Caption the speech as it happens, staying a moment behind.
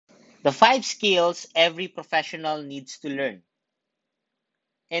The five skills every professional needs to learn.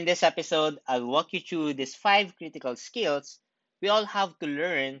 In this episode, I'll walk you through these five critical skills we all have to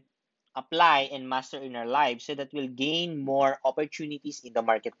learn, apply, and master in our lives so that we'll gain more opportunities in the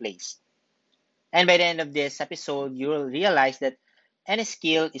marketplace. And by the end of this episode, you'll realize that any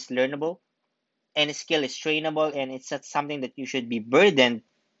skill is learnable, any skill is trainable, and it's not something that you should be burdened,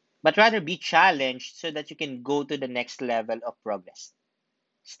 but rather be challenged so that you can go to the next level of progress.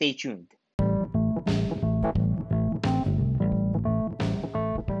 Stay tuned.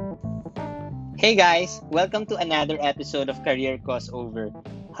 Hey guys, welcome to another episode of Career Crossover,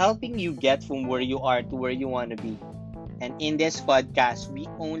 helping you get from where you are to where you want to be. And in this podcast, we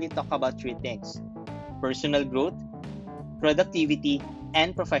only talk about three things: personal growth, productivity,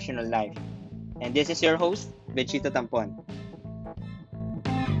 and professional life. And this is your host, Bechito Tampon.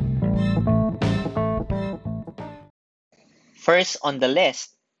 First on the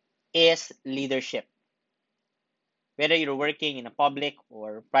list is leadership. Whether you're working in a public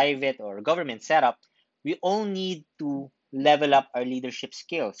or private or government setup, we all need to level up our leadership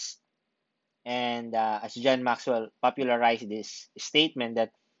skills. And as John Maxwell popularized this statement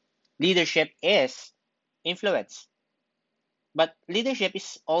that leadership is influence, but leadership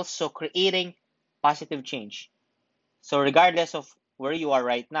is also creating positive change. So regardless of where you are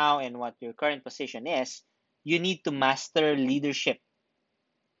right now and what your current position is, you need to master leadership.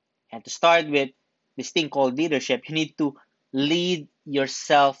 And to start with this thing called leadership, you need to lead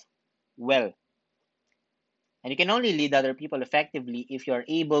yourself well. And you can only lead other people effectively if you are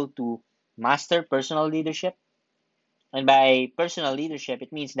able to master personal leadership. And by personal leadership,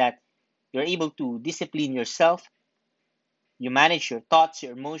 it means that you're able to discipline yourself, you manage your thoughts,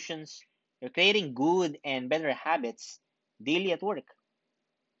 your emotions, you're creating good and better habits daily at work.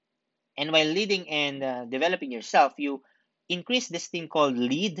 And while leading and developing yourself, you increase this thing called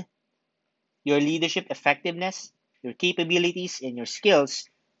lead, your leadership effectiveness, your capabilities, and your skills.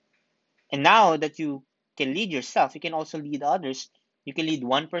 And now that you can lead yourself, you can also lead others. You can lead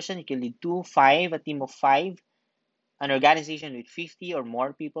one person, you can lead two, five, a team of five, an organization with 50 or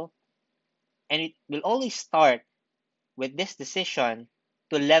more people. And it will always start with this decision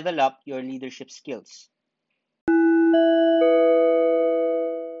to level up your leadership skills.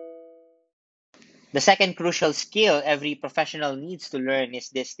 The second crucial skill every professional needs to learn is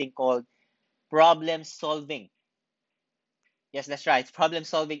this thing called problem solving. Yes, that's right. Problem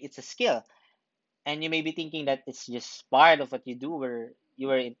solving, it's a skill. And you may be thinking that it's just part of what you do where you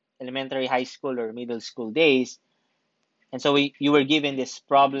were in elementary, high school, or middle school days. And so you were given this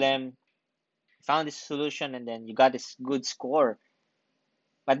problem, found this solution, and then you got this good score.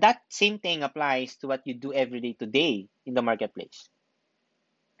 But that same thing applies to what you do every day today in the marketplace.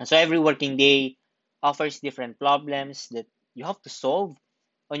 And so every working day offers different problems that you have to solve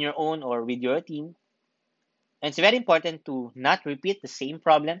on your own or with your team. And it's very important to not repeat the same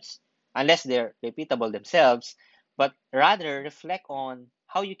problems unless they're repeatable themselves, but rather reflect on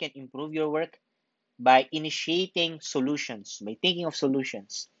how you can improve your work by initiating solutions, by thinking of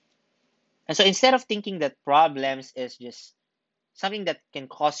solutions. And so instead of thinking that problems is just something that can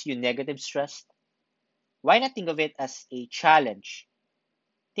cause you negative stress, why not think of it as a challenge?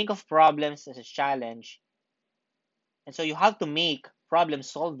 Think of problems as a challenge. And so you have to make problem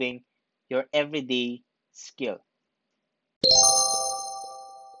solving your everyday skill.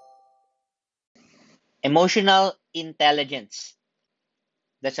 Emotional intelligence.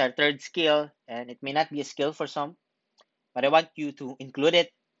 That's our third skill, and it may not be a skill for some, but I want you to include it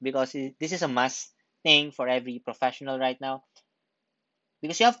because this is a must thing for every professional right now.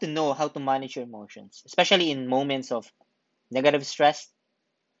 Because you have to know how to manage your emotions, especially in moments of negative stress,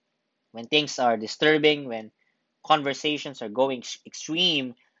 when things are disturbing, when conversations are going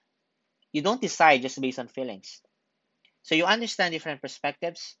extreme. You don't decide just based on feelings. So you understand different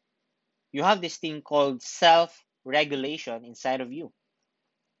perspectives. You have this thing called self regulation inside of you.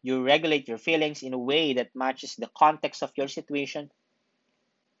 You regulate your feelings in a way that matches the context of your situation.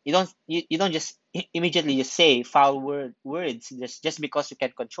 You don't just immediately just say words just because you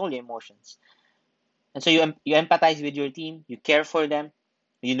can control your emotions. And so you empathize with your team, you care for them,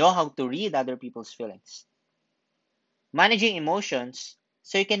 you know how to read other people's feelings. Managing emotions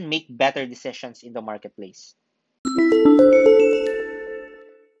so you can make better decisions in the marketplace.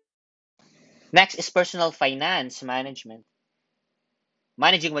 Next is personal finance management.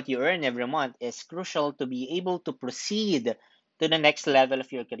 Managing what you earn every month is crucial to be able to proceed to the next level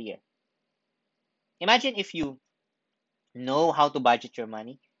of your career. Imagine if you know how to budget your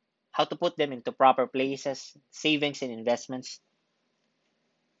money, how to put them into proper places, savings and investments.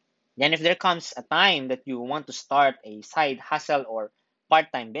 Then if there comes a time that you want to start a side hustle or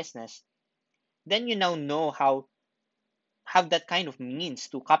part-time business, then you now know how have that kind of means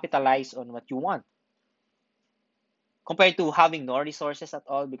to capitalize on what you want, compared to having no resources at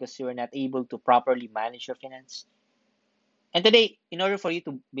all because you are not able to properly manage your finance. And today, in order for you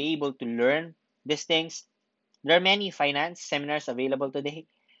to be able to learn these things, there are many finance seminars available today,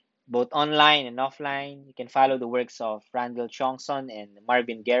 both online and offline. You can follow the works of Randall Chongson and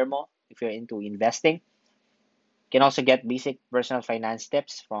Marvin Germo if you're into investing. You can also get basic personal finance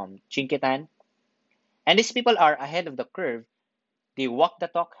tips from Chinkitan. And these people are ahead of the curve. They walk the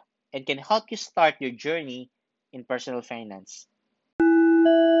talk and can help you start your journey in personal finance.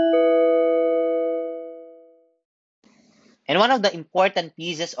 And one of the important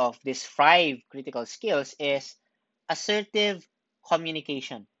pieces of these 5 critical skills is assertive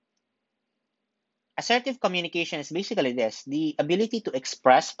communication. Assertive communication is basically this: the ability to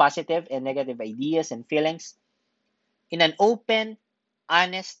express positive and negative ideas and feelings in an open,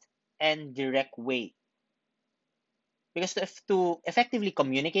 honest, and direct way. Because to effectively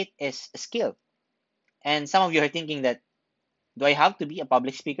communicate is a skill. And some of you are thinking that, do I have to be a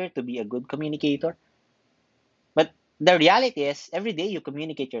public speaker to be a good communicator? But the reality is, every day you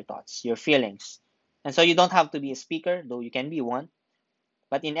communicate your thoughts, your feelings. And so you don't have to be a speaker, though you can be one.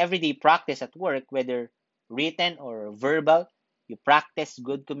 But in everyday practice at work, whether written or verbal, you practice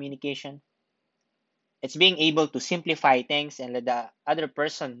good communication. It's being able to simplify things and let the other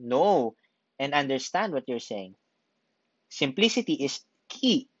person know and understand what you're saying. Simplicity is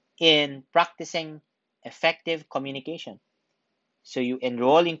key in practicing effective communication. So you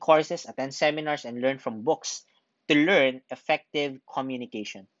enroll in courses, attend seminars, and learn from books to learn effective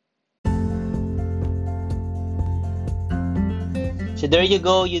communication. So there you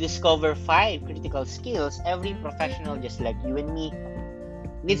go, you discover 5 critical skills every professional just like you and me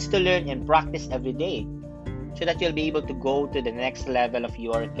needs to learn and practice every day so that you'll be able to go to the next level of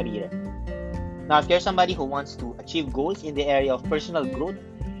your career. Now, if you're somebody who wants to achieve goals in the area of personal growth,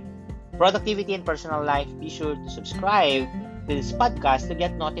 productivity, and personal life, be sure to subscribe to this podcast to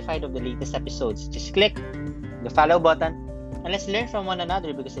get notified of the latest episodes. Just click the follow button and let's learn from one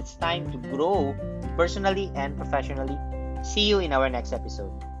another because it's time to grow personally and professionally. See you in our next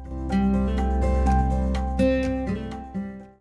episode.